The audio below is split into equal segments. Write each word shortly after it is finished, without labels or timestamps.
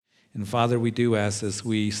And Father, we do ask as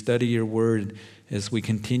we study your word, as we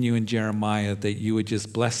continue in Jeremiah, that you would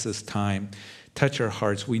just bless this time, touch our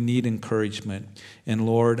hearts. We need encouragement. And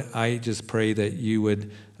Lord, I just pray that you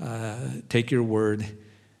would take your word,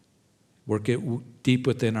 work it deep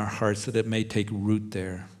within our hearts, that it may take root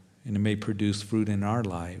there and it may produce fruit in our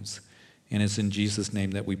lives. And it's in Jesus'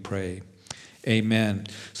 name that we pray. Amen.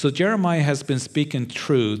 So Jeremiah has been speaking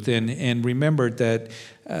truth, and remembered that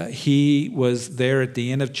he was there at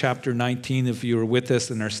the end of chapter 19, if you were with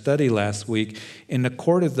us in our study last week, in the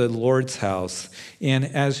court of the Lord's house. And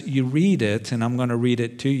as you read it, and I'm going to read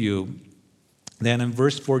it to you, then in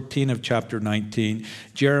verse 14 of chapter 19,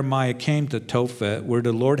 Jeremiah came to Tophet, where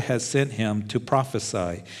the Lord had sent him to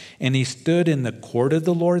prophesy. And he stood in the court of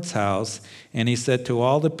the Lord's house, and he said to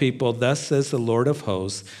all the people, "Thus says the Lord of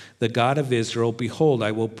hosts, the God of Israel, behold,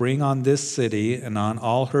 I will bring on this city and on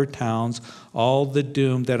all her towns all the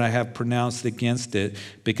doom that I have pronounced against it,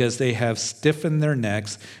 because they have stiffened their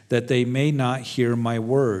necks, that they may not hear my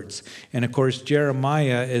words." And of course,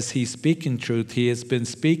 Jeremiah, as he's speaking truth, he has been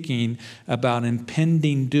speaking about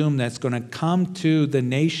impending doom that's going to come to the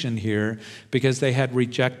nation here because they had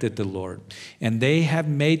rejected the Lord. And they have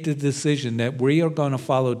made the decision that we are going to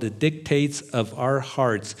follow the dictates of our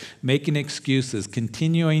hearts, making excuses,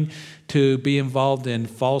 continuing to be involved in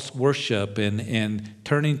false worship and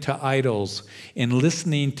turning to idols and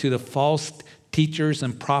listening to the false teachers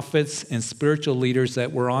and prophets and spiritual leaders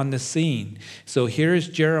that were on the scene. So here's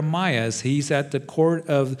Jeremiah as he's at the court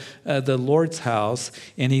of the Lord's house,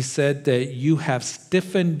 and he said that you have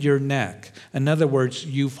stiffened your neck. In other words,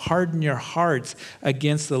 you've hardened your hearts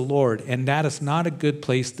against the Lord, and that is not a good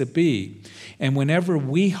place to be. And whenever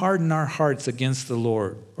we harden our hearts against the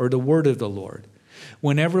Lord or the word of the Lord,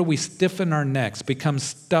 whenever we stiffen our necks, become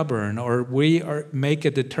stubborn, or make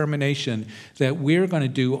a determination that we're going to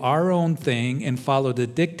do our own thing and follow the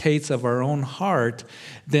dictates of our own heart,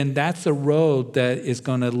 then that's a road that is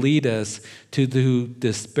going to lead us to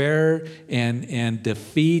despair and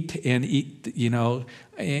defeat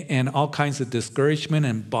and all kinds of discouragement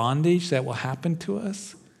and bondage that will happen to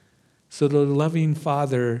us. So the loving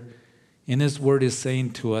Father in his word is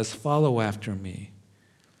saying to us, follow after me,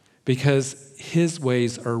 because his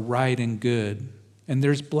ways are right and good, and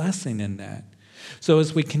there's blessing in that. So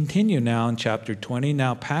as we continue now in chapter 20,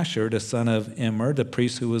 now Pashur, the son of Immer, the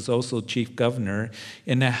priest who was also chief governor,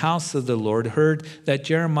 in the house of the Lord, heard that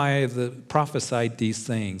Jeremiah prophesied these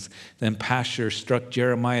things. Then Pashur struck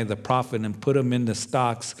Jeremiah the prophet and put him in the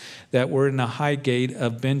stocks that were in the high gate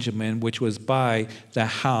of Benjamin, which was by the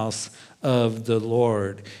house of the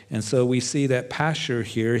Lord. And so we see that Pashur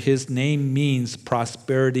here, his name means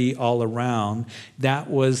prosperity all around.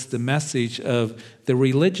 That was the message of the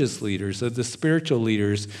religious leaders, of the spiritual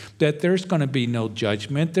leaders, that there's going to be no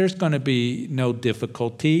judgment, there's going to be no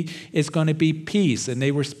difficulty, it's going to be peace. And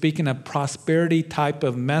they were speaking a prosperity type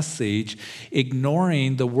of message,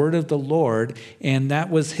 ignoring the word of the Lord, and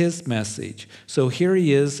that was his message. So here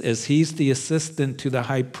he is, as he's the assistant to the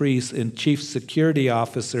high priest and chief security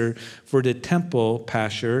officer for the temple,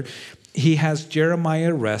 Pashur. He has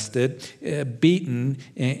Jeremiah arrested, beaten,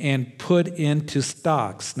 and put into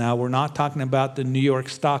stocks. Now, we're not talking about the New York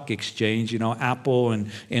Stock Exchange, Apple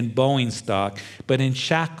and Boeing stock, but in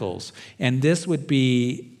shackles. And this would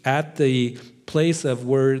be at the place of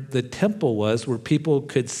where the temple was, where people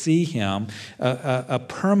could see him, a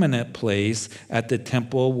permanent place at the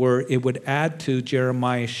temple where it would add to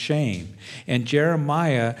Jeremiah's shame. And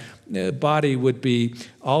Jeremiah's body would be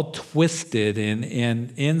all twisted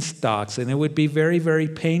and in stocks, and it would be very, very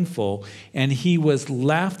painful. And he was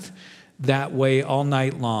left that way all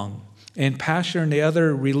night long. And Pashur and the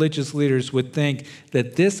other religious leaders would think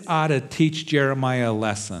that this ought to teach Jeremiah a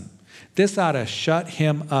lesson. This ought to shut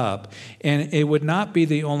him up. And it would not be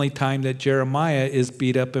the only time that Jeremiah is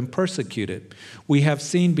beat up and persecuted. We have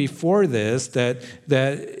seen before this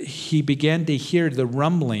that he began to hear the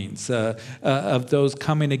rumblings of those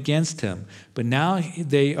coming against him. But now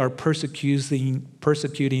they are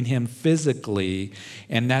persecuting him physically,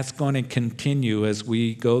 and that's going to continue as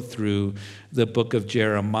we go through the book of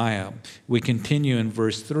Jeremiah. We continue in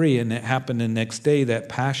verse 3, and it happened the next day that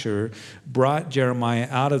Pashur brought Jeremiah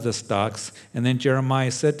out of the stocks, and then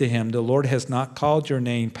Jeremiah said to him, "The Lord has not called your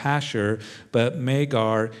name Pashur, but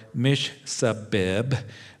Magar Mishsabib.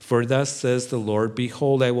 For thus says the Lord,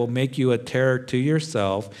 behold, I will make you a terror to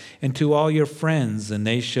yourself and to all your friends, and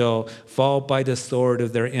they shall fall by the sword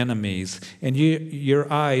of their enemies, and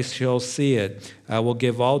your eyes shall see it. I will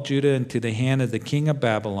give all Judah into the hand of the king of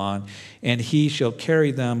Babylon, and he shall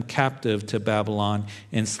carry them captive to Babylon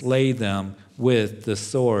and slay them with the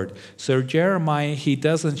sword." So Jeremiah, he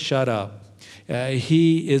doesn't shut up.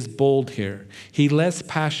 he is bold here. He lets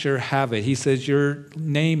Pashur have it. He says, your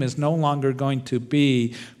name is no longer going to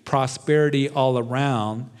be prosperity all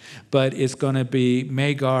around, but it's going to be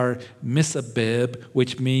Magar Misabib,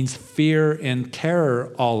 which means fear and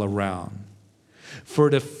terror all around. For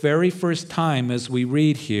the very first time, as we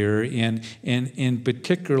read here, in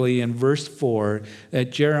particularly in verse 4,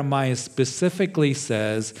 that Jeremiah specifically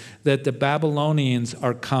says that the Babylonians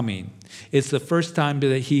are coming. It's the first time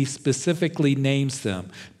that he specifically names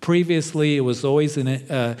them. Previously, it was always an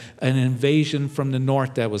invasion from the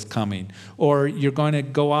north that was coming, or you're going to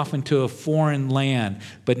go off into a foreign land.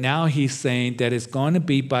 But now he's saying that it's going to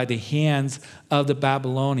be by the hands of the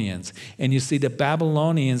Babylonians. And you see, the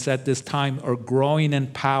Babylonians at this time are growing in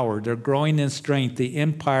power. They're growing in strength. The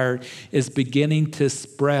empire is beginning to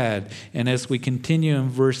spread. And as we continue in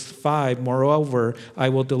verse 5, moreover, I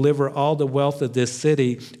will deliver all the wealth of this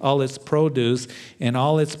city, all its produce, and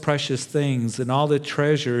all its precious things, and all the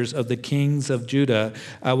treasures of the kings of Judah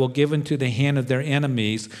I will give into the hand of their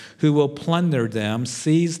enemies, who will plunder them,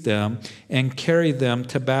 seize them, and carry them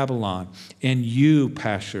to Babylon. And you,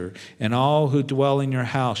 Pashur, and all who dwell in your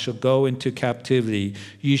house shall go into captivity.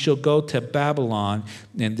 You shall go to Babylon,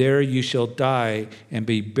 and there you shall die and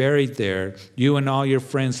be buried there, you and all your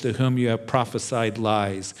friends to whom you have prophesied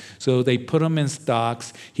lies. So they put him in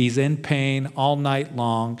stocks. He's in pain all night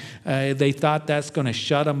long. They thought that's going to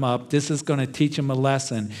shut him up. This is going to teach him a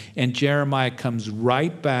lesson. And Jeremiah comes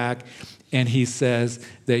right back, and he says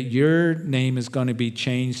that your name is going to be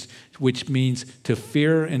changed, which means to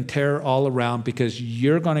fear and terror all around, because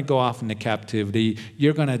you're going to go off into captivity.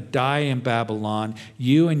 You're going to die in Babylon,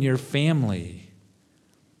 you and your family.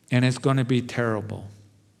 And it's going to be terrible.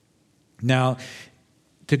 Now,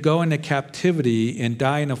 to go into captivity and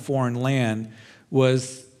die in a foreign land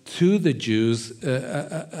was, to the Jews,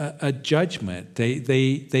 a judgment.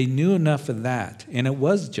 They knew enough of that, and it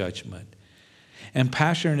was judgment. And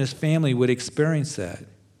Pashur and his family would experience that.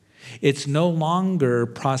 It's no longer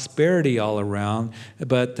prosperity all around,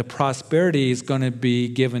 but the prosperity is going to be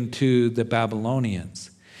given to the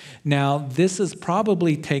Babylonians. Now, this has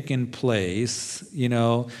probably taken place,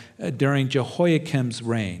 during Jehoiakim's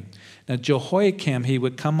reign. Now, Jehoiakim, he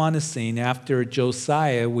would come on the scene after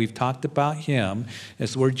Josiah. We've talked about him.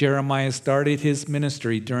 That's where Jeremiah started his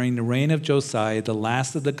ministry during the reign of Josiah, the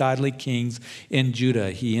last of the godly kings in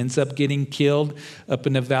Judah. He ends up getting killed up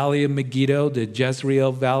in the valley of Megiddo, the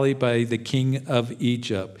Jezreel Valley, by the king of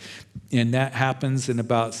Egypt. And that happens in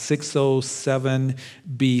about 607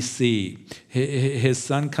 BC. His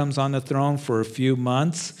son comes on the throne for a few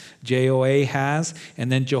months, Jehoahaz,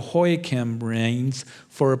 and then Jehoiakim reigns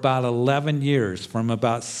for about 11 years, from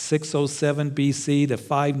about 607 BC to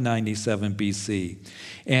 597 BC.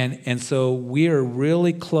 And so we are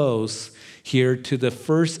really close here to the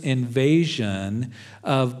first invasion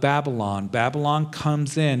of Babylon. Babylon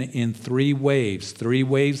comes in three waves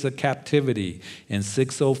of captivity. In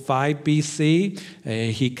 605 BC,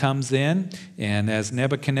 he comes in, and as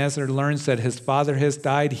Nebuchadnezzar learns that his father has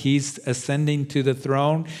died, he's ascending to the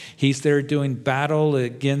throne. He's there doing battle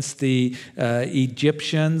against the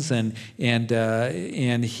Egyptians, and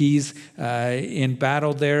he's in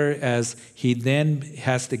battle there as he then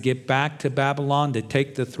has to get back to Babylon to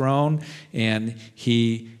take the throne, and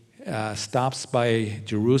he stops by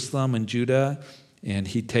Jerusalem and Judah, and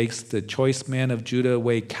he takes the choice men of Judah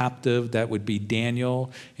away captive. That would be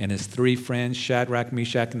Daniel and his three friends, Shadrach,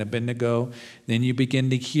 Meshach, and Abednego. Then you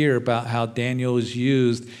begin to hear about how Daniel is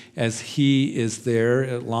used as he is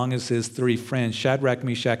there, along as his three friends. Shadrach,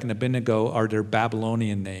 Meshach, and Abednego are their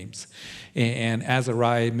Babylonian names. And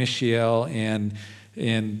Azariah, Mishael, and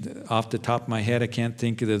off the top of my head, I can't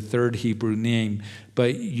think of the third Hebrew name,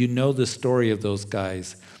 but you know the story of those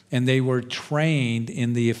guys. And they were trained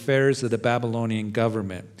in the affairs of the Babylonian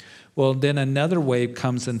government. Well, then another wave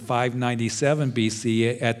comes in 597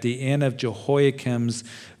 BC at the end of Jehoiakim's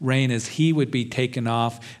reign, as he would be taken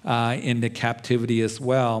off into captivity as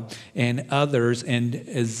well, and others. And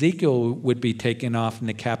Ezekiel would be taken off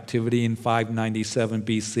into captivity in 597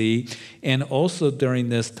 BC. And also during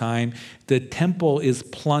this time, the temple is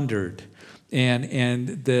plundered.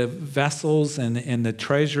 And the vessels and the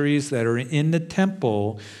treasuries that are in the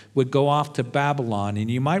temple would go off to Babylon.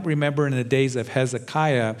 And you might remember in the days of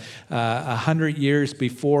Hezekiah, 100 years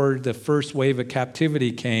before the first wave of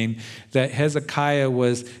captivity came, that Hezekiah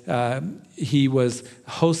was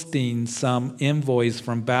hosting some envoys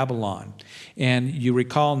from Babylon. And you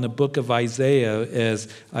recall in the book of Isaiah,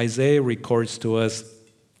 as Isaiah records to us,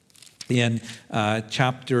 in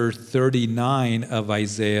chapter 39 of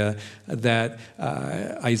Isaiah, that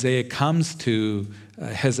Isaiah comes to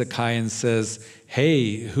Hezekiah and says,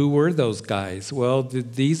 hey, who were those guys? Well,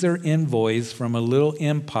 these are envoys from a little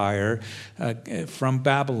empire from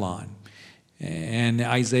Babylon. And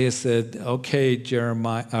Isaiah said, okay,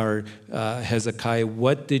 Hezekiah,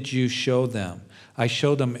 what did you show them? I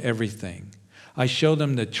showed them everything. I showed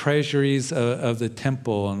them the treasuries of the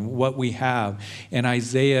temple and what we have. And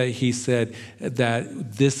Isaiah, he said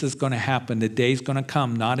that this is going to happen. The day's going to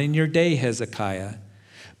come, not in your day, Hezekiah,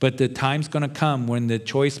 but the time's going to come when the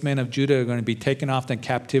choice men of Judah are going to be taken off in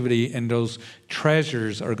captivity, and those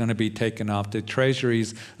treasures are going to be taken off, the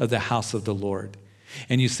treasuries of the house of the Lord.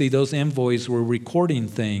 And you see, those envoys were recording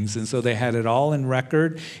things, and so they had it all in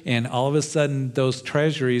record, and all of a sudden those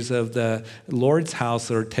treasuries of the Lord's house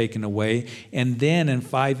are taken away. And then in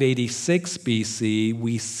 586 BC,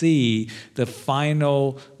 we see the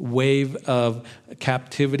final wave of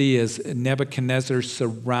captivity as Nebuchadnezzar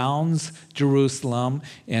surrounds Jerusalem,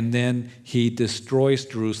 and then he destroys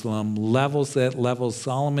Jerusalem, levels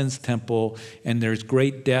Solomon's temple, and there's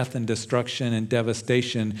great death and destruction and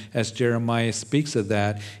devastation as Jeremiah speaks of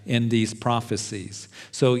that in these prophecies.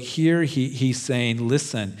 So here he's saying,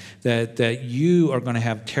 listen, that you are going to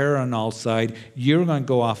have terror on all sides. You're going to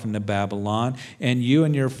go off into Babylon, and you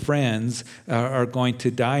and your friends are going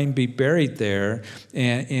to die and be buried there,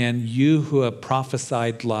 and you who have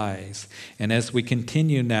prophesied lies. And as we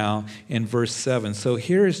continue now in verse 7. So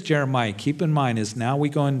here is Jeremiah. Keep in mind, as now we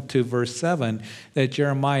go into verse 7, that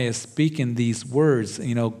Jeremiah is speaking these words,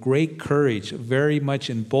 great courage, very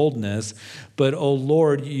much in boldness. But, O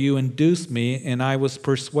Lord, you induced me, and I was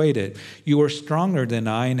persuaded. You are stronger than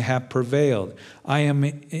I and have prevailed. I am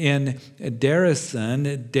in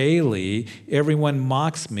derision daily. Everyone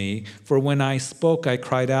mocks me. For when I spoke, I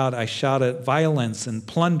cried out. I shouted violence and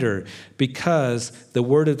plunder, because the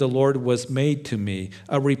word of the Lord was made to me,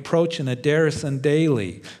 a reproach and a derision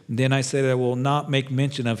daily. And then I said, I will not make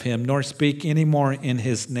mention of him, nor speak any more in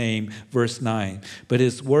his name. Verse 9. But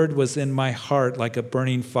his word was in my heart like a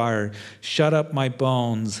burning fire. Shut up my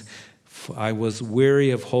bones. I was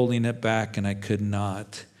weary of holding it back, and I could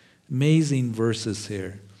not. Amazing verses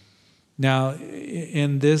here. Now,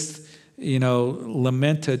 in this,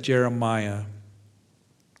 lament to Jeremiah,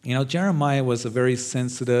 Jeremiah was a very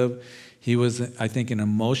sensitive, he was, I think, an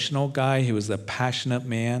emotional guy. He was a passionate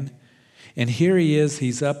man. And here he is,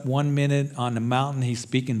 he's up 1 minute on the mountain. He's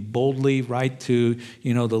speaking boldly right to,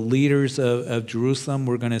 the leaders of Jerusalem.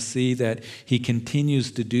 We're going to see that he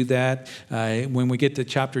continues to do that. When we get to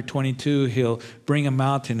chapter 22, he'll bring them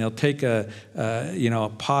out and he'll take a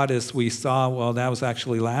pot, as we saw. Well, that was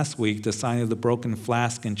actually last week, the sign of the broken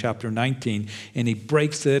flask in chapter 19. And he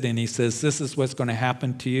breaks it and he says, this is what's going to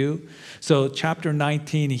happen to you. So chapter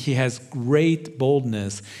 19, he has great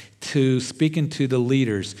boldness to speaking to the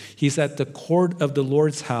leaders. He's at the court of the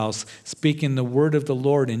Lord's house, speaking the word of the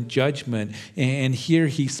Lord in judgment. And here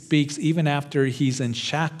he speaks even after he's in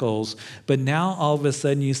shackles. But now all of a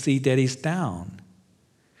sudden you see that he's down.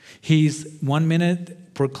 He's 1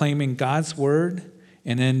 minute proclaiming God's word,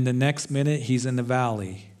 and then the next minute he's in the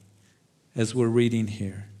valley, as we're reading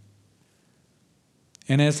here.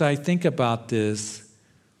 And as I think about this,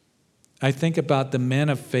 I think about the men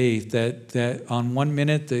of faith that on 1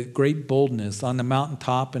 minute, the great boldness on the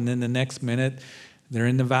mountaintop, and then the next minute, they're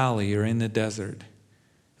in the valley or in the desert.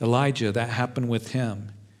 Elijah, that happened with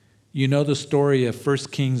him. You know the story of 1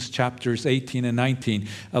 Kings chapters 18 and 19.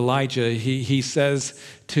 Elijah, he says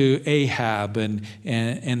to Ahab and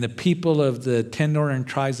the people of the 10 northern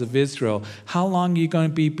tribes of Israel, how long are you going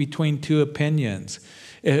to be between two opinions?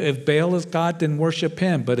 If Baal is God, then worship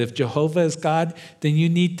him. But if Jehovah is God, then you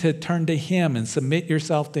need to turn to him and submit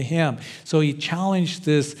yourself to him. So he challenged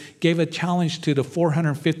this, gave a challenge to the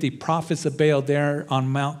 450 prophets of Baal there on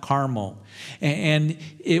Mount Carmel. And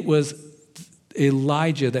it was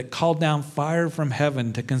Elijah that called down fire from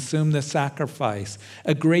heaven to consume the sacrifice.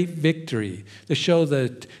 A great victory to show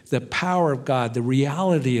the power of God, the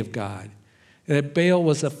reality of God. That Baal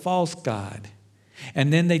was a false god.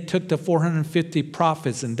 And then they took the 450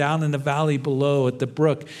 prophets, and down in the valley below at the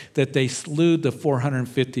brook, that they slew the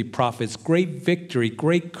 450 prophets. Great victory,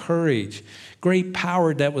 great courage, great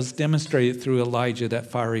power that was demonstrated through Elijah,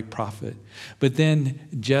 that fiery prophet. But then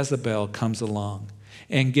Jezebel comes along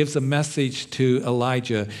and gives a message to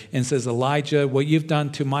Elijah and says, Elijah, what you've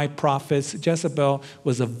done to my prophets. Jezebel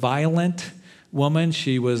was a violent woman.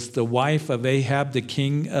 She was the wife of Ahab, the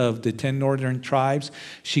king of the 10 northern tribes.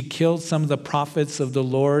 She killed some of the prophets of the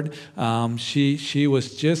Lord. She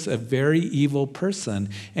was just a very evil person.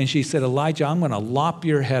 And she said, Elijah, I'm going to lop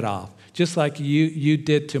your head off, just like you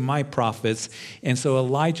did to my prophets. And so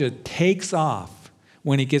Elijah takes off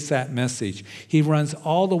when he gets that message. He runs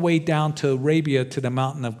all the way down to Arabia to the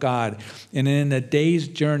mountain of God. And in a day's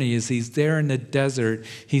journey, as he's there in the desert,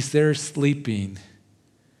 he's there sleeping.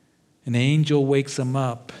 An angel wakes him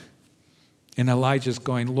up. And Elijah's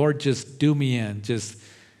going, Lord, just do me in. Just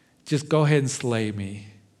go ahead and slay me.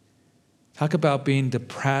 Talk about being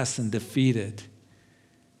depressed and defeated.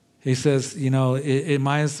 He says, it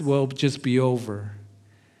might as well just be over.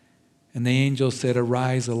 And the angel said,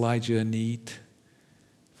 arise, Elijah, and eat,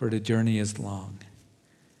 for the journey is long.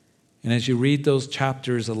 And as you read those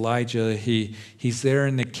chapters, Elijah, he's there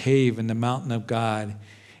in the cave in the mountain of God.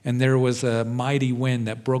 And there was a mighty wind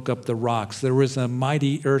that broke up the rocks. There was a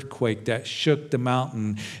mighty earthquake that shook the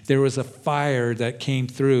mountain. There was a fire that came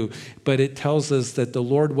through. But it tells us that the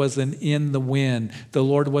Lord wasn't in the wind. The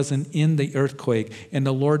Lord wasn't in the earthquake. And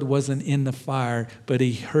the Lord wasn't in the fire. But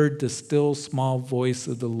he heard the still small voice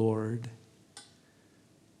of the Lord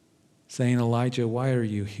saying, Elijah, why are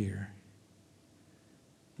you here?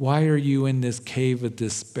 Why are you in this cave of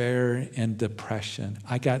despair and depression?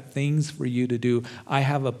 I got things for you to do. I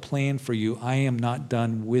have a plan for you. I am not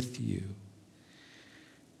done with you.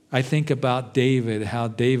 I think about David, how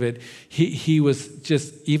David, he was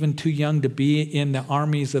just even too young to be in the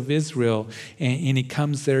armies of Israel. And he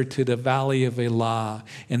comes there to the valley of Elah.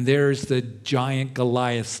 And there's the giant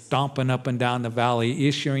Goliath stomping up and down the valley,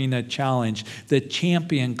 issuing a challenge, the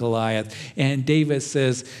champion Goliath. And David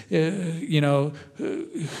says, are you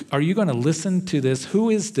going to listen to this? Who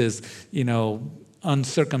is this,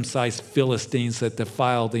 uncircumcised Philistines that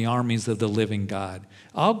defile the armies of the living God?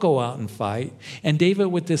 I'll go out and fight. And David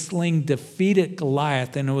with this sling defeated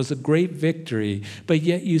Goliath, and it was a great victory. But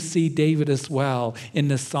yet you see David as well in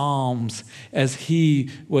the Psalms as he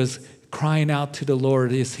was crying out to the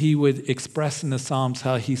Lord, as he would express in the Psalms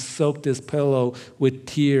how he soaked his pillow with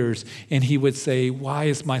tears. And he would say, why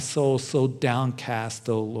is my soul so downcast,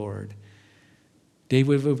 O Lord?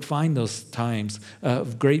 David would find those times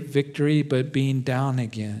of great victory, but being down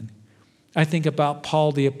again. I think about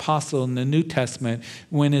Paul the Apostle in the New Testament.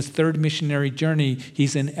 When his third missionary journey,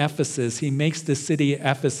 he's in Ephesus. He makes the city of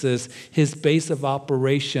Ephesus his base of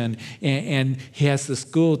operation. And he has the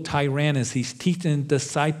school of Tyrannus. He's teaching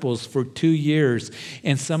disciples for 2 years.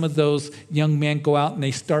 And some of those young men go out and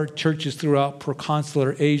they start churches throughout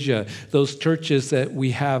proconsular Asia. Those churches that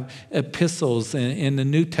we have epistles in the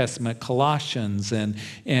New Testament, Colossians.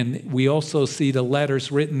 And we also see the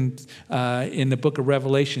letters written in the book of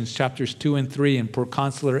Revelations, chapters 2 and 3 in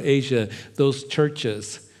proconsular Asia, those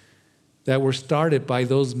churches that were started by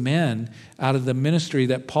those men out of the ministry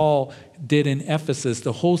that Paul did in Ephesus.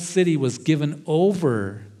 The whole city was given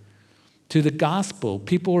over to the gospel.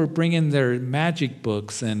 People were bringing their magic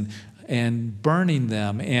books and burning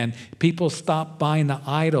them, and people stopped buying the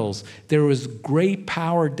idols. There was great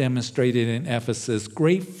power demonstrated in Ephesus,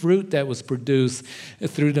 great fruit that was produced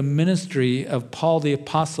through the ministry of Paul the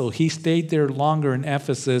Apostle. He stayed there longer in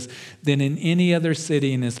Ephesus than in any other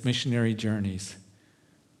city in his missionary journeys.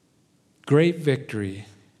 Great victory.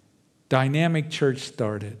 Dynamic church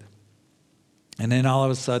started. And then all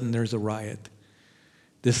of a sudden there's a riot.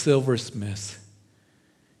 The silversmiths.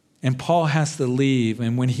 And Paul has to leave.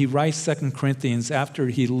 And when he writes 2 Corinthians, after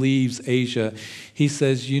he leaves Asia, he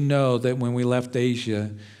says, that when we left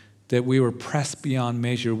Asia, that we were pressed beyond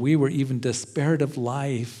measure. We were even despaired of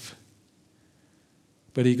life.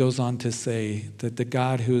 But he goes on to say that the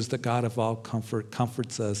God who is the God of all comfort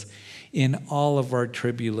comforts us in all of our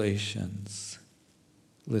tribulations.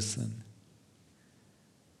 Listen.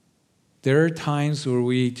 There are times where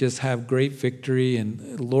we just have great victory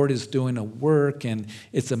and the Lord is doing a work and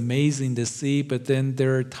it's amazing to see, but then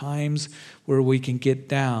there are times where we can get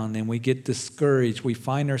down and we get discouraged. We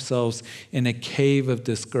find ourselves in a cave of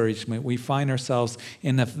discouragement. We find ourselves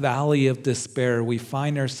in a valley of despair. We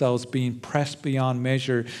find ourselves being pressed beyond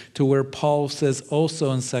measure to where Paul says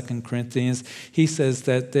also in 2 Corinthians, he says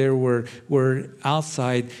that there were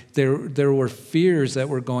outside, there were fears that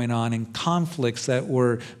were going on and conflicts that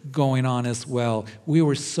were going on as well. We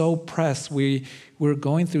were so pressed. We were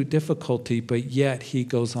going through difficulty, but yet he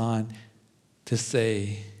goes on to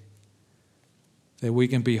say that we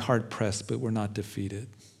can be hard-pressed, but we're not defeated.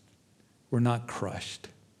 We're not crushed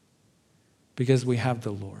because we have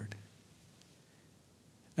the Lord.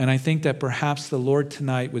 And I think that perhaps the Lord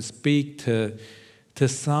tonight would speak to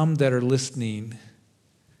some that are listening,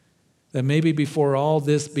 that maybe before all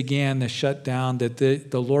this began to shut down, that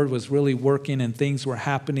the Lord was really working and things were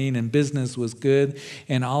happening and business was good,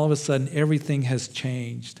 and all of a sudden everything has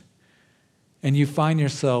changed. And you find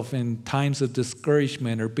yourself in times of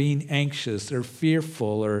discouragement or being anxious or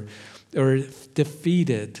fearful or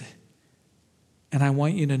defeated. And I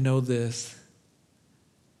want you to know this,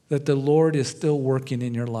 that the Lord is still working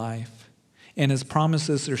in your life and his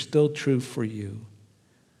promises are still true for you.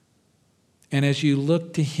 And as you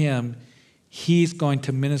look to him, he's going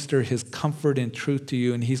to minister his comfort and truth to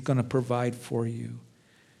you, and he's going to provide for you.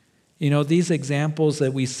 You know, these examples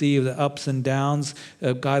that we see of the ups and downs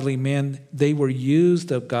of godly men, they were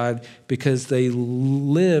used of God because they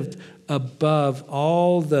lived above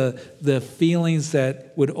all the feelings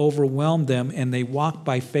that would overwhelm them, and they walked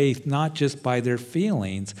by faith, not just by their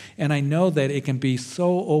feelings. And I know that it can be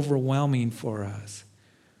so overwhelming for us.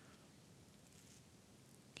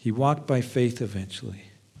 He walked by faith eventually.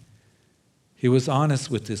 He was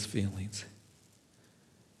honest with his feelings.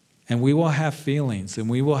 And we will have feelings, and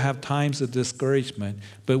we will have times of discouragement,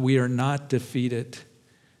 but we are not defeated.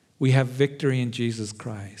 We have victory in Jesus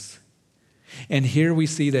Christ. And here we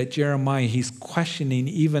see that Jeremiah, he's questioning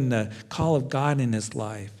even the call of God in his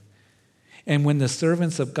life. And when the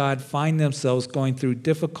servants of God find themselves going through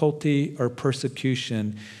difficulty or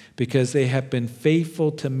persecution because they have been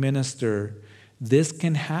faithful to minister, this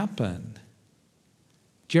can happen.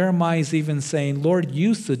 Jeremiah is even saying, Lord,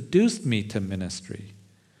 you seduced me to ministry.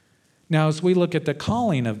 Now, as we look at the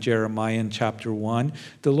calling of Jeremiah in chapter 1,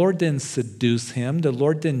 the Lord didn't seduce him. The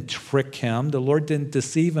Lord didn't trick him. The Lord didn't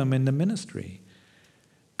deceive him in the ministry.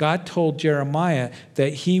 God told Jeremiah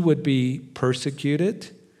that he would be persecuted,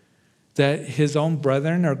 that his own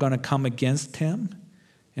brethren are going to come against him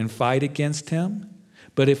and fight against him.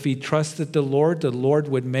 But if he trusted the Lord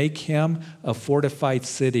would make him a fortified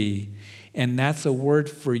city. And that's a word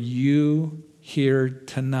for you here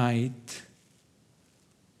tonight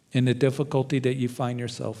in the difficulty that you find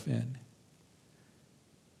yourself in.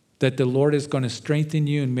 That the Lord is going to strengthen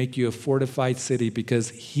you and make you a fortified city because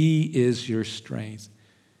he is your strength.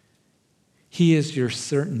 He is your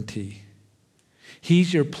certainty.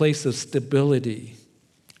 He's your place of stability.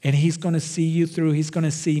 And he's going to see you through. He's going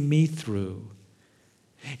to see me through.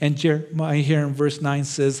 And Jeremiah here in verse 9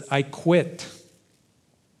 says, I quit.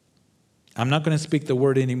 I'm not going to speak the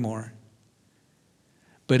word anymore.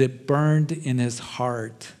 But it burned in his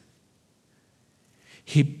heart.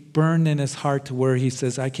 He burned in his heart to where he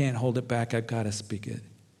says, I can't hold it back. I've got to speak it.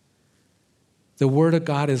 The word of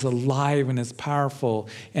God is alive and it's powerful.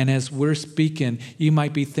 And as we're speaking, you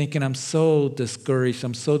might be thinking, I'm so discouraged,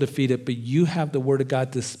 I'm so defeated, but you have the word of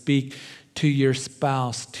God to speak to your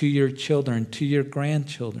spouse, to your children, to your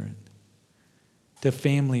grandchildren, to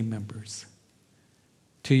family members,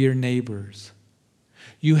 to your neighbors.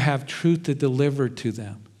 You have truth to deliver to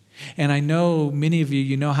them. And I know many of you,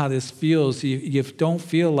 you know how this feels. You don't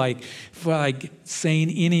feel like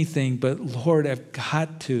saying anything, but Lord, I've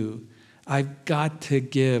got to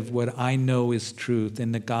give what I know is truth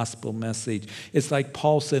in the gospel message. It's like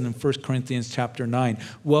Paul said in 1 Corinthians chapter 9,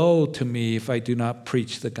 woe to me if I do not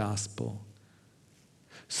preach the gospel.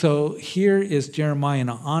 So here is Jeremiah in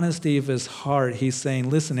the honesty of his heart. He's saying,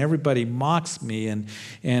 listen, everybody mocks me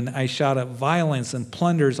and I shout at violence and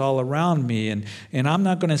plunders all around me and I'm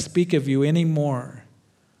not going to speak of you anymore.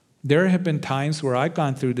 There have been times where I've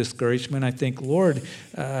gone through discouragement. I think, Lord,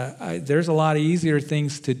 there's a lot of easier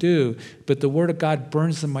things to do, but the word of God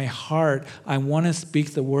burns in my heart. I want to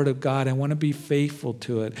speak the word of God. I want to be faithful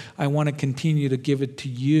to it. I want to continue to give it to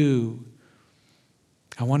you.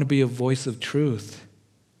 I want to be a voice of truth.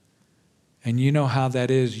 And you know how that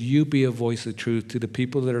is. You be a voice of truth to the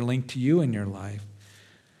people that are linked to you in your life.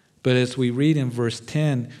 But as we read in verse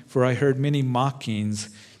 10, for I heard many mockings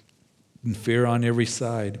and fear on every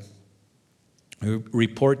side.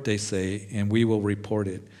 Report, they say, and we will report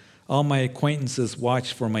it. All my acquaintances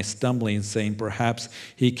watch for my stumbling, saying, perhaps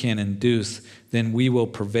he can induce, then we will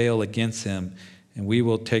prevail against him, and we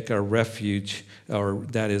will take our refuge, or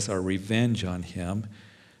that is our revenge on him.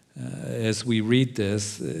 As we read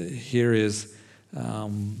this, here is,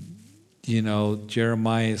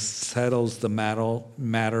 Jeremiah settles the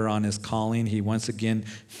matter on his calling. He once again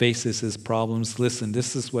faces his problems. Listen,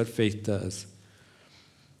 this is what faith does.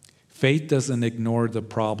 Faith doesn't ignore the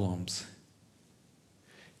problems.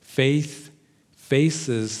 Faith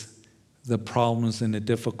faces the problems and the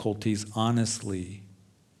difficulties honestly,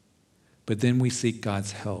 but then we seek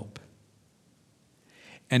God's help.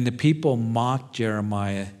 And the people mocked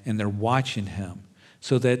Jeremiah, and they're watching him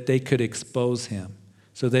so that they could expose him,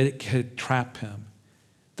 so that it could trap him.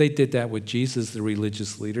 They did that with Jesus, the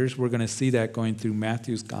religious leaders. We're going to see that going through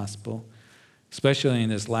Matthew's gospel. Especially in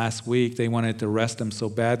this last week, they wanted to arrest him so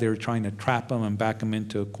bad, they were trying to trap him and back him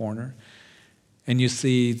into a corner. And you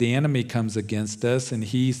see, the enemy comes against us, and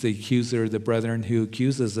he's the accuser of the brethren who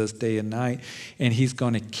accuses us day and night, and he's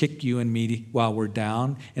going to kick you and me while we're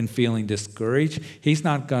down and feeling discouraged. He's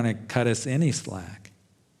not going to cut us any slack.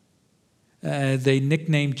 They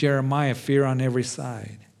nicknamed Jeremiah Fear on Every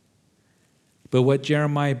Side. But what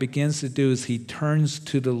Jeremiah begins to do is he turns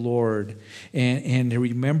to the Lord and he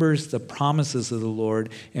remembers the promises of the Lord.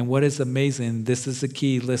 And what is amazing, this is the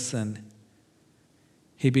key, listen.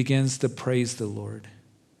 He begins to praise the Lord.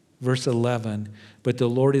 Verse 11, but the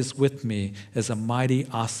Lord is with me as a mighty,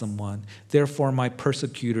 awesome one. Therefore my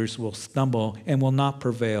persecutors will stumble and will not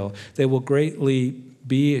prevail. They will greatly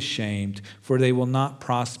be ashamed, for they will not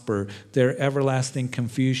prosper. Their everlasting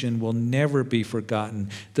confusion will never be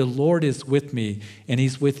forgotten. The Lord is with me, and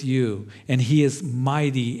he's with you, and he is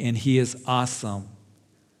mighty, and he is awesome.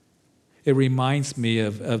 It reminds me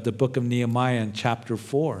of the book of Nehemiah in chapter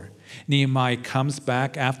 4. Nehemiah comes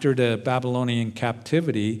back after the Babylonian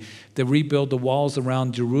captivity to rebuild the walls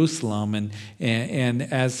around Jerusalem. And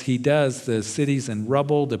as he does, the city's in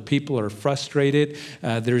rubble. The people are frustrated.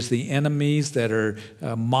 There's the enemies that are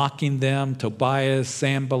mocking them, Tobias,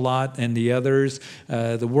 Sanballat, and the others.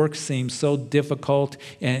 The work seems so difficult.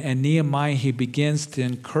 And Nehemiah, he begins to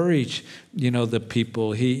encourage the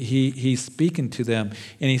people. He's speaking to them.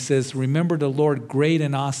 And he says, remember the Lord great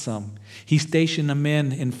and awesome. He stationed the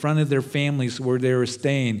men in front of their families where they were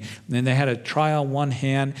staying. And they had a trowel in one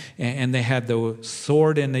hand and they had the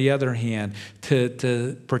sword in the other hand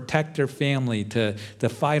to protect their family, to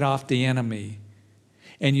fight off the enemy.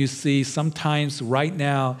 And you see sometimes right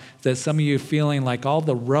now that some of you are feeling like all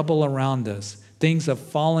the rubble around us, things have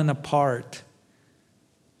fallen apart.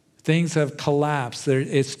 Things have collapsed.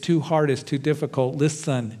 It's too hard. It's too difficult.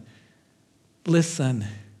 Listen.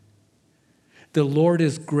 The Lord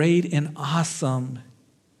is great and awesome.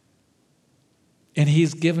 And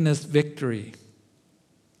he's given us victory.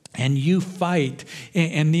 And you fight.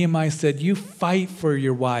 And Nehemiah said, you fight for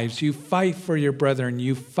your wives. You fight for your brethren.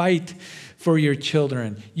 You fight for your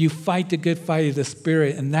children. You fight the good fight of the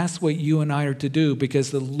Spirit. And that's what you and I are to do,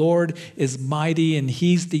 because the Lord is mighty and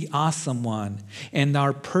he's the awesome one. And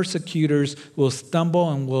our persecutors will stumble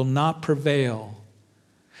and will not prevail.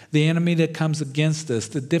 The enemy that comes against us,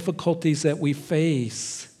 the difficulties that we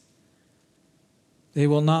face, they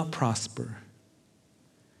will not prosper.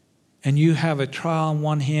 And you have a trial in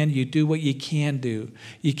one hand, you do what you can do.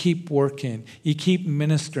 You keep working, you keep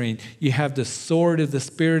ministering. You have the sword of the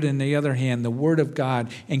Spirit in the other hand, the Word of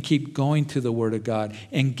God, and keep going to the Word of God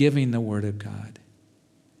and giving the Word of God.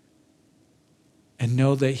 And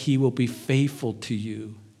know that he will be faithful to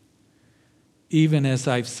you. Even as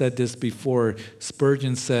I've said this before,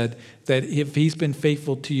 Spurgeon said that if he's been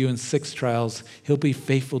faithful to you in 6 trials, he'll be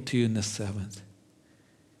faithful to you in the 7th.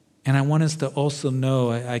 And I want us to also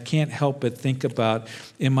know, I can't help but think about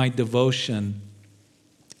in my devotion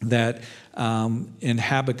that in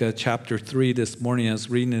Habakkuk chapter 3 this morning, I was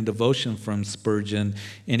reading a devotion from Spurgeon,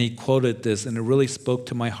 and he quoted this, and it really spoke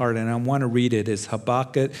to my heart, and I want to read it. It's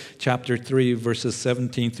Habakkuk chapter 3, verses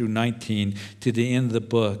 17 through 19 to the end of the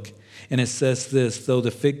book. And it says this, though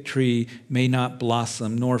the fig tree may not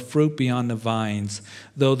blossom, nor fruit be on the vines,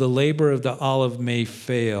 though the labor of the olive may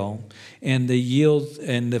fail, and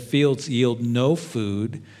the fields yield no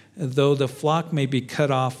food, though the flock may be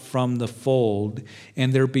cut off from the fold,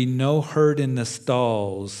 and there be no herd in the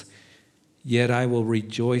stalls, yet I will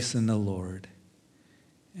rejoice in the Lord,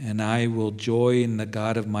 and I will joy in the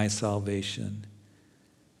God of my salvation.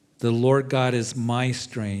 The Lord God is my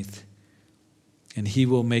strength, and he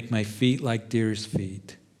will make my feet like deer's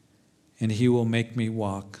feet, and he will make me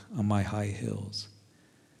walk on my high hills.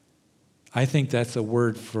 I think that's a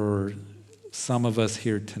word for some of us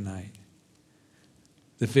here tonight.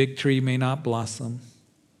 The fig tree may not blossom.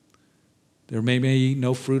 There may be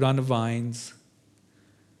no fruit on the vines.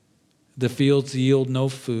 The fields yield no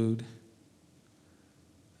food.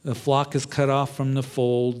 The flock is cut off from the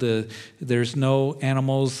fold. There's no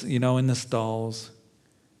animals, in the stalls.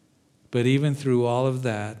 But even through all of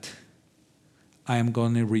that, I am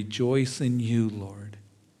going to rejoice in you, Lord.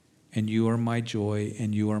 And you are my joy,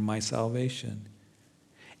 and you are my salvation.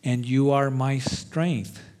 And you are my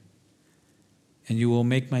strength. And you will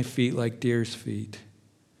make my feet like deer's feet.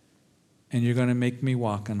 And you're going to make me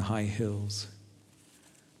walk on high hills.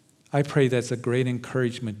 I pray that's a great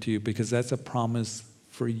encouragement to you, because that's a promise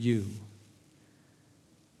for you.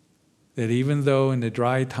 That even though in the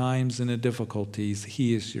dry times and the difficulties,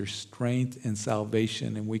 he is your strength and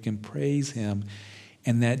salvation, and we can praise him,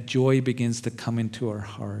 and that joy begins to come into our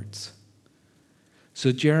hearts.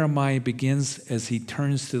 So Jeremiah begins as he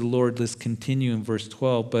turns to the Lord. Let's continue in verse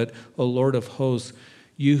 12. But, O Lord of hosts,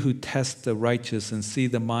 you who test the righteous and see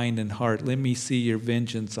the mind and heart, let me see your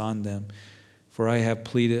vengeance on them, for I have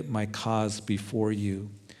pleaded my cause before you.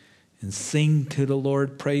 And sing to the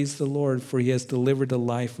Lord, praise the Lord, for he has delivered the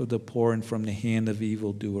life of the poor and from the hand of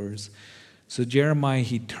evildoers. So Jeremiah,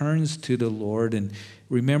 he turns to the Lord and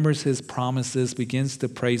remembers his promises, begins to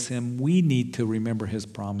praise him. We need to remember his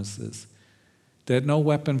promises, that no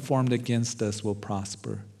weapon formed against us will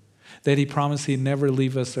prosper, that he promised he'd never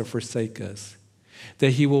leave us or forsake us, that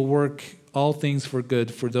he will work all things for good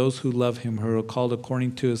for those who love him, who are called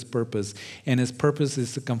according to his purpose. And his purpose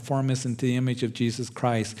is to conform us into the image of Jesus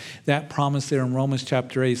Christ. That promise there in Romans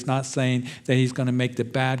chapter 8 is not saying that he's going to make the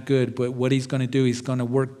bad good, but what he's going to do, he's going to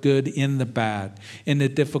work good in the bad, in the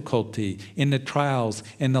difficulty, in the trials,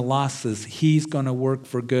 in the losses. He's going to work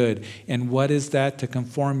for good. And what is that? To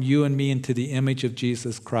conform you and me into the image of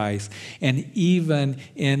Jesus Christ. And even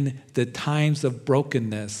in the times of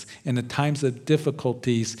brokenness and the times of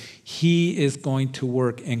difficulties, he is going to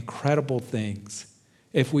work incredible things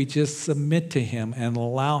if we just submit to him and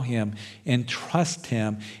allow him and trust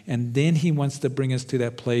him. And then he wants to bring us to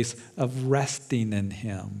that place of resting in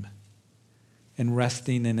him and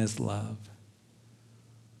resting in his love.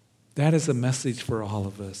 That is a message for all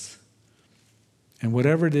of us. And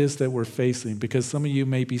whatever it is that we're facing, because some of you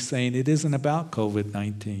may be saying it isn't about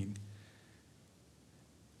COVID-19.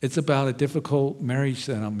 It's about a difficult marriage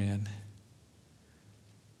that I'm in.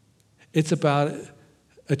 It's about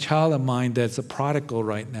a child of mine that's a prodigal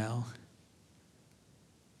right now.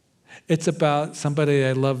 It's about somebody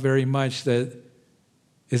I love very much that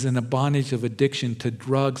is in a bondage of addiction to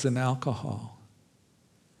drugs and alcohol.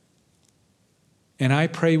 And I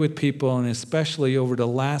pray with people, and especially over the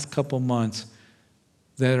last couple months,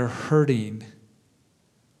 that are hurting,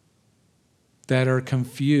 that are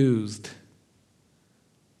confused,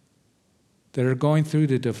 that are going through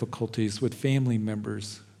the difficulties with family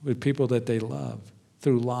members, with people that they love,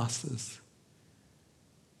 through losses.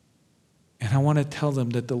 And I want to tell them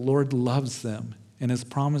that the Lord loves them and his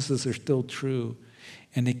promises are still true.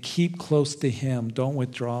 And to keep close to him, don't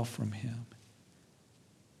withdraw from him.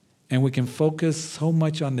 And we can focus so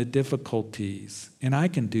much on the difficulties. And I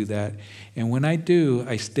can do that. And when I do,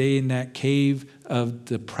 I stay in that cave of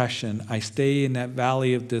depression. I stay in that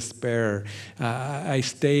valley of despair. I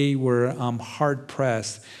stay where I'm hard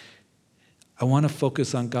pressed. I want to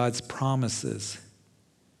focus on God's promises.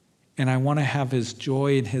 And I want to have his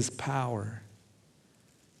joy and his power.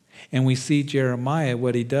 And we see Jeremiah,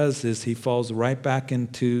 what he does is he falls right back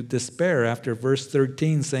into despair after verse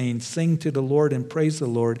 13 saying, "Sing to the Lord and praise the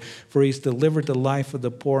Lord, for he's delivered the life of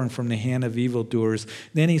the poor and from the hand of evildoers."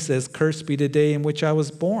 Then he says, "Cursed be the day in which I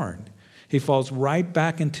was born." He falls right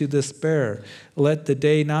back into despair. "Let the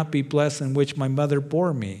day not be blessed in which my mother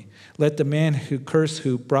bore me. Let the man who cursed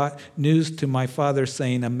who brought news to my father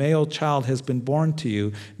saying, 'A male child has been born to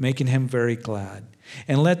you,' making him very glad.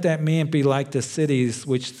 And let that man be like the cities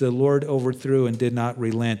which the Lord overthrew and did not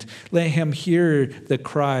relent. Let him hear the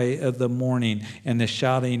cry of the morning and the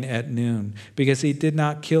shouting at noon, because he did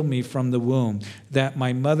not kill me from the womb, that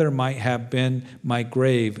my mother might have been my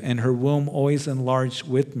grave, and her womb always enlarged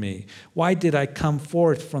with me. Why did I come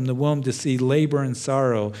forth from the womb to see labor and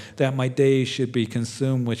sorrow, that my days should be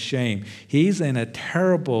consumed with shame?" He's in a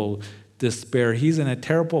terrible despair. He's in a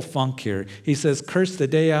terrible funk here. He says, "Curse the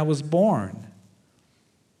day I was born."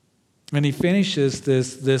 And he finishes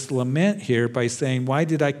this lament here by saying, "Why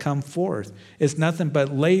did I come forth? It's nothing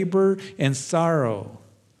but labor and sorrow.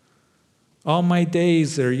 All my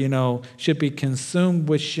days are, should be consumed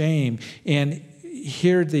with shame." And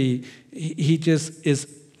here he just is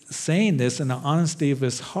saying this in the honesty of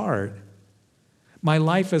his heart. My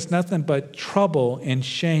life is nothing but trouble and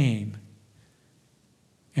shame.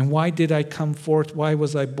 And why did I come forth? Why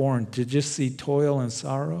was I born? To just see toil and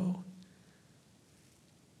sorrow?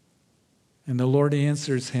 And the Lord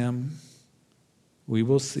answers him, we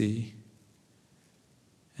will see,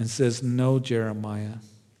 and says, "No, Jeremiah,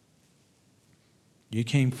 you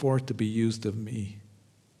came forth to be used of me.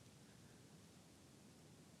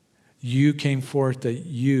 You came forth that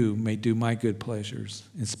you may do my good pleasures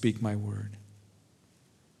and speak my word.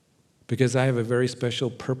 Because I have a very special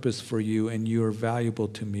purpose for you, and you are valuable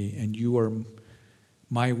to me, and you are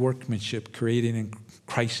my workmanship created in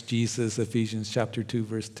Christ Jesus," Ephesians chapter 2,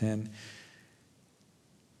 verse 10.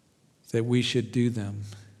 That we should do them.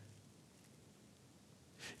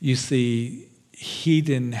 You see, he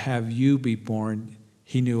didn't have you be born.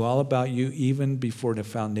 He knew all about you even before the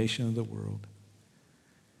foundation of the world.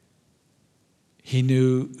 He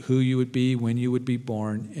knew who you would be when you would be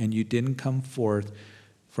born, and you didn't come forth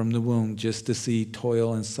from the womb just to see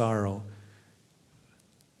toil and sorrow,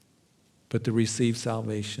 but to receive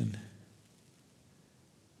salvation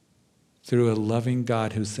through a loving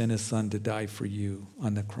God who sent his son to die for you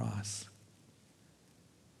on the cross.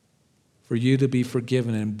 for you to be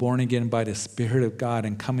forgiven and born again by the Spirit of God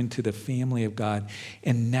and come into the family of God,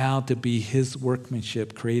 and now to be his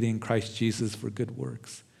workmanship created in Christ Jesus for good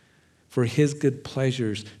works, for his good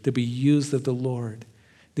pleasures, to be used of the Lord,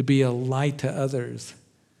 to be a light to others.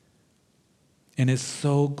 And it's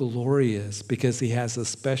so glorious because he has a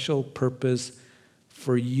special purpose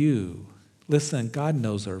for you. Listen, God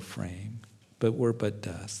knows our frame, but we're but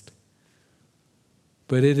dust.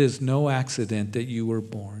 But it is no accident that you were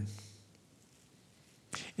born.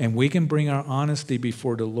 And we can bring our honesty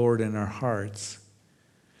before the Lord in our hearts.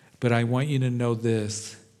 But I want you to know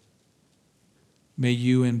this. May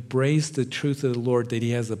you embrace the truth of the Lord that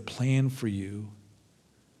he has a plan for you,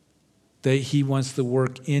 that he wants to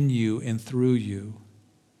work in you and through you.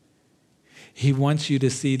 He wants you to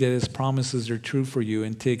see that his promises are true for you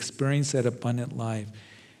and to experience that abundant life.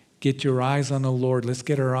 Get your eyes on the Lord. Let's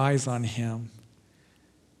get our eyes on him.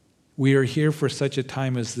 We are here for such a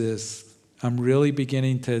time as this. I'm really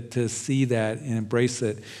beginning to see that and embrace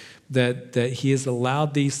it, that he has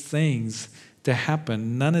allowed these things to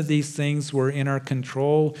happen. None of these things were in our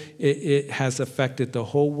control. It has affected the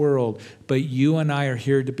whole world. But you and I are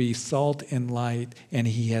here to be salt and light, and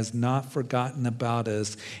he has not forgotten about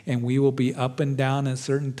us. And we will be up and down at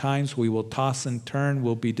certain times. We will toss and turn.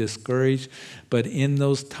 We'll be discouraged. But in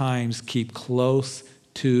those times, keep close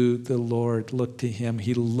to the Lord. Look to him.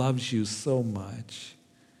 He loves you so much.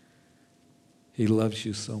 He loves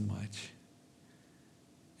you so much.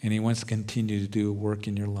 And he wants to continue to do a work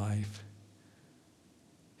in your life.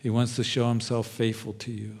 He wants to show himself faithful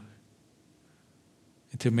to you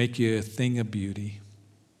and to make you a thing of beauty.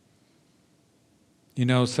 You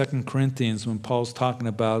know, 2 Corinthians, when Paul's talking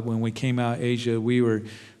about when we came out of Asia, we were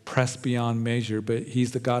pressed beyond measure, but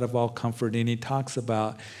he's the God of all comfort. And he talks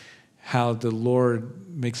about how the Lord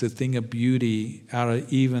makes a thing of beauty out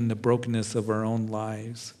of even the brokenness of our own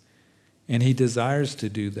lives. And he desires to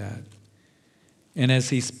do that. And as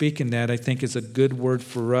he's speaking that, I think it's a good word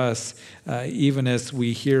for us, even as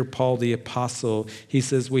we hear Paul the Apostle. He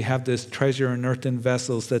says we have this treasure in earthen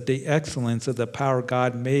vessels, that the excellence of the power of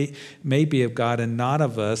God may be of God and not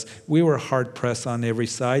of us. We were hard pressed on every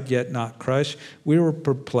side, yet not crushed. We were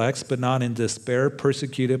perplexed, but not in despair,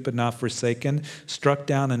 persecuted, but not forsaken, struck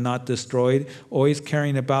down and not destroyed, always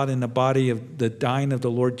carrying about in the body of the dying of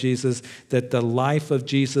the Lord Jesus, that the life of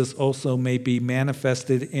Jesus also may be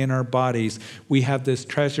manifested in our bodies. We have this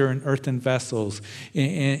treasure in earthen vessels.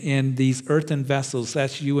 In these earthen vessels,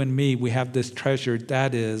 that's you and me. We have this treasure.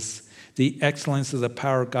 That is the excellence of the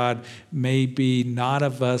power of God may be not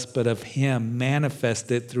of us, but of him,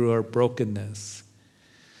 manifested through our brokenness.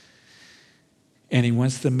 And he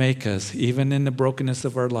wants to make us, even in the brokenness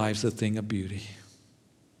of our lives, a thing of beauty.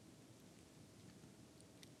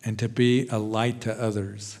 And to be a light to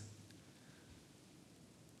others.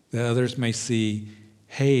 That others may see,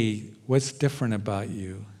 hey, what's different about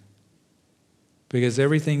you? Because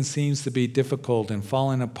everything seems to be difficult and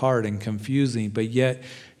falling apart and confusing, but yet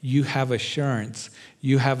you have assurance,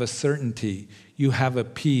 you have a certainty, you have a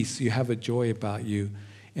peace, you have a joy about you,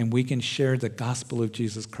 and we can share the gospel of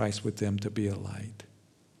Jesus Christ with them to be a light.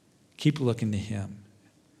 Keep looking to him.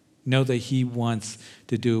 Know that he wants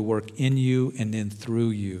to do a work in you and then through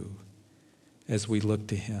you as we look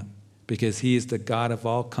to him. Because he is the God of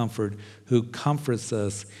all comfort who comforts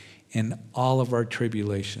us in all of our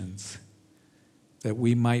tribulations, that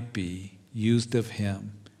we might be used of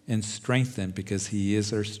him and strengthened because he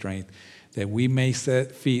is our strength, that we may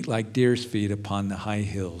set feet like deer's feet upon the high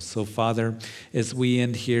hills. So, Father, as we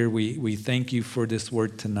end here, we thank you for this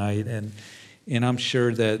word tonight. And I'm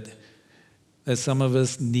sure that some of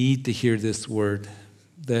us need to hear this word,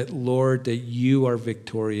 that, Lord, that you are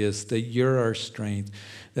victorious, that you're our strength,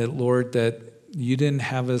 that, Lord, that you didn't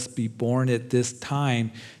have us be born at this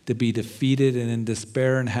time to be defeated and in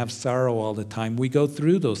despair and have sorrow all the time. We go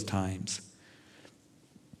through those times.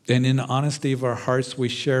 And in the honesty of our hearts, we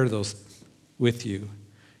share those with you.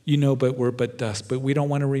 You know, but we're but dust, but we don't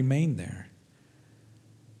want to remain there.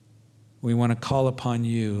 We want to call upon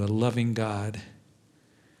you, a loving God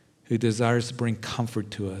who desires to bring comfort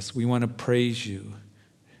to us. We want to praise you.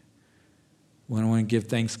 We want to give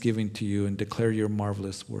thanksgiving to you and declare your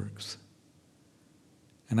marvelous works.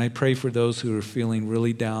 And I pray for those who are feeling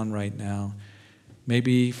really down right now.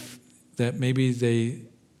 Maybe they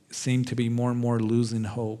seem to be more and more losing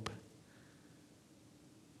hope.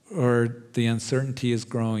 Or the uncertainty is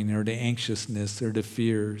growing, or the anxiousness, or the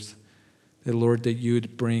fears. That, Lord, that you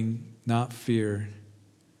would bring not fear,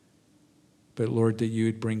 but, Lord, that you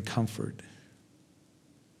would bring comfort.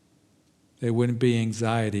 There wouldn't be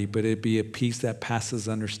anxiety, but it'd be a peace that passes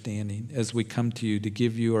understanding as we come to you to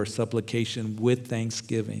give you our supplication with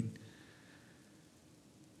thanksgiving.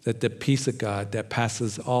 that the peace of God that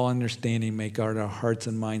passes all understanding may guard our hearts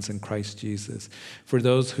and minds in Christ Jesus. For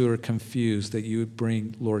those who are confused, that you would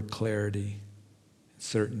bring, Lord, clarity,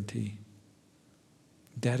 certainty.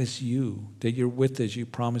 That is you, that you're with us. You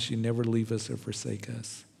promise you never leave us or forsake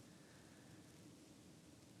us.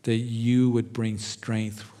 That you would bring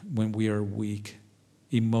strength when we are weak,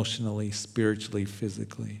 emotionally, spiritually,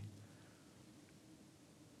 physically.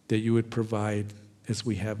 That you would provide as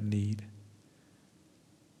we have need.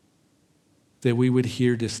 That we would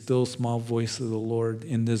hear the still small voice of the Lord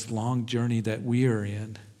in this long journey that we are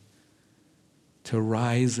in, to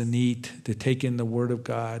rise and eat, to take in the Word of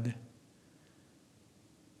God,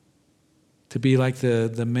 to be like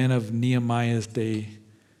the men of Nehemiah's day,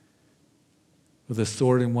 with a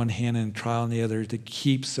sword in one hand and a trial in the other, to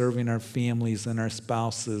keep serving our families and our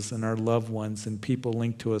spouses and our loved ones and people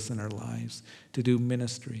linked to us in our lives, to do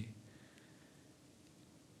ministry.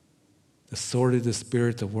 The sword of the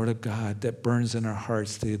Spirit, the Word of God that burns in our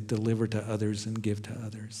hearts to deliver to others and give to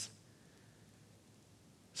others.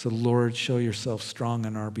 So Lord, show yourself strong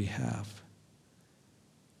on our behalf.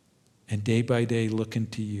 And day by day, look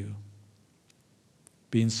into you,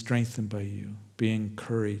 being strengthened by you, being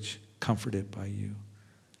encouraged, comforted by you.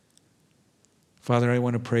 Father, I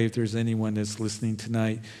want to pray if there's anyone that's listening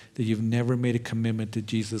tonight that you've never made a commitment to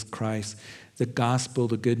Jesus Christ. The gospel,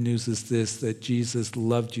 the good news is this, that Jesus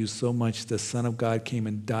loved you so much, the Son of God came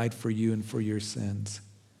and died for you and for your sins.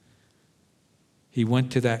 He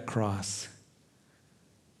went to that cross,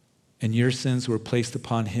 and your sins were placed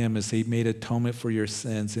upon him as he made atonement for your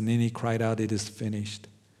sins, and then he cried out, "It is finished."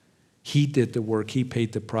 He did the work. He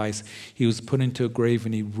paid the price. He was put into a grave,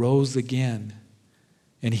 and he rose again,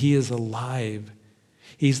 and he is alive.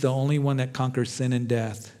 He's the only one that conquers sin and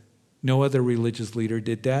death. No other religious leader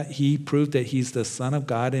did that. He proved that he's the Son of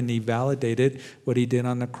God, and he validated what he did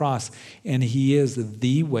on the cross. And he is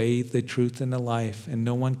the way, the truth, and the life. And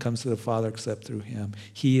no one comes to the Father except through him.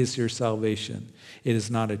 He is your salvation. It is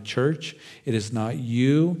not a church. It is not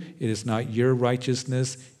you. It is not your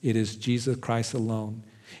righteousness. It is Jesus Christ alone.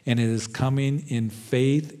 And it is coming in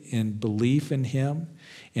faith, in belief in him,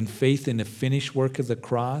 in faith in the finished work of the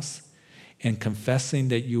cross, and confessing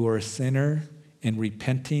that you are a sinner, and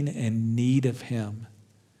repenting in need of him,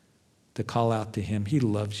 to call out to him. He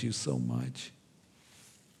loves you so much.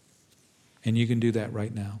 And you can do that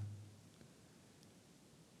right now.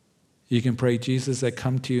 You can pray, "Jesus, I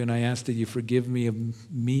come to you and I ask that you forgive me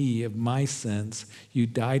of my sins. You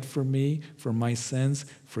died for me, for my sins.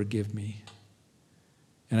 Forgive me.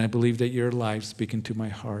 And I believe that you're alive, speaking to my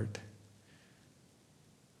heart.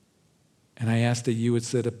 And I ask that you would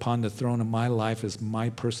sit upon the throne of my life as my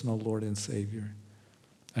personal Lord and Savior.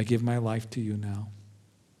 I give my life to you now.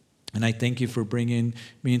 And I thank you for bringing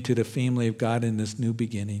me into the family of God in this new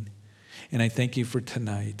beginning. And I thank you for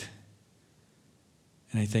tonight.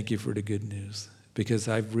 And I thank you for the good news, because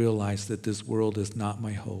I've realized that this world is not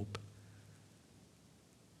my hope,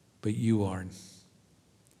 but you are.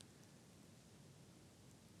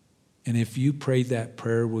 And if you prayed that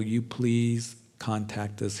prayer, will you please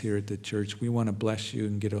contact us here at the church? We want to bless you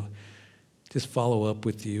and just follow up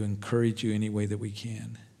with you, encourage you any way that we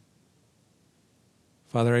can.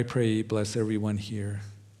 Father, I pray you bless everyone here.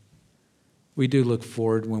 We do look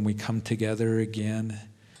forward when we come together again.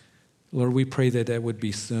 Lord, we pray that that would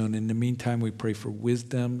be soon. In the meantime, we pray for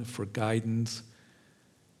wisdom, for guidance,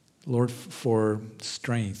 Lord, for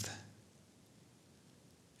strength.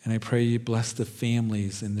 And I pray you bless the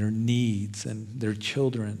families and their needs and their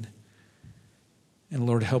children. And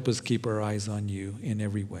Lord, help us keep our eyes on you in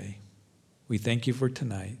every way. We thank you for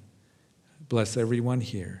tonight. Bless everyone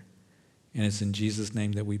here. And it's in Jesus'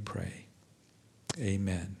 name that we pray.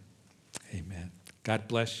 Amen. Amen. God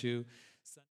bless you.